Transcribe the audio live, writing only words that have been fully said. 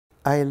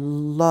I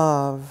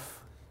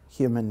love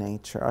human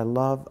nature. I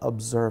love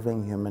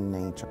observing human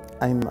nature.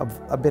 I'm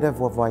a bit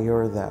of a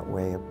voyeur that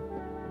way.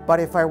 But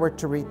if I were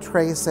to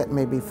retrace it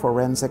maybe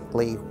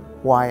forensically,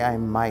 why I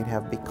might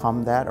have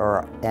become that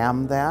or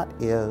am that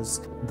is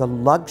the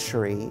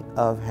luxury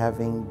of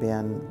having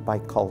been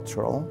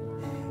bicultural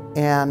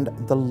and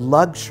the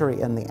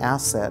luxury and the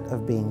asset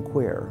of being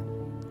queer.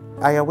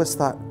 I always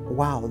thought,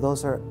 wow,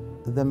 those are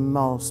the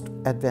most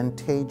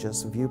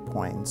advantageous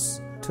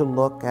viewpoints to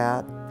look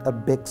at a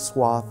big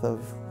swath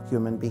of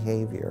human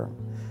behavior.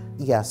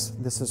 Yes,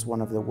 this is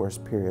one of the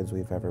worst periods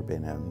we've ever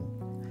been in.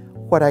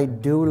 What I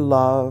do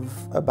love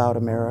about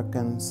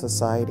American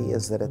society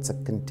is that it's a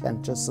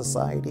contentious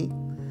society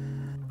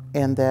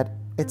and that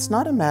it's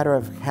not a matter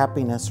of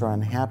happiness or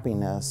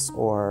unhappiness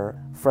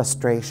or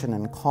frustration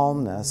and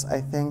calmness.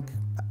 I think,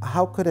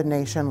 how could a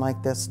nation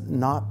like this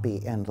not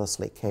be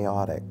endlessly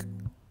chaotic?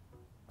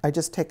 I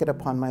just take it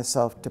upon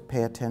myself to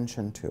pay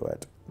attention to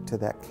it, to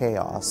that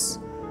chaos.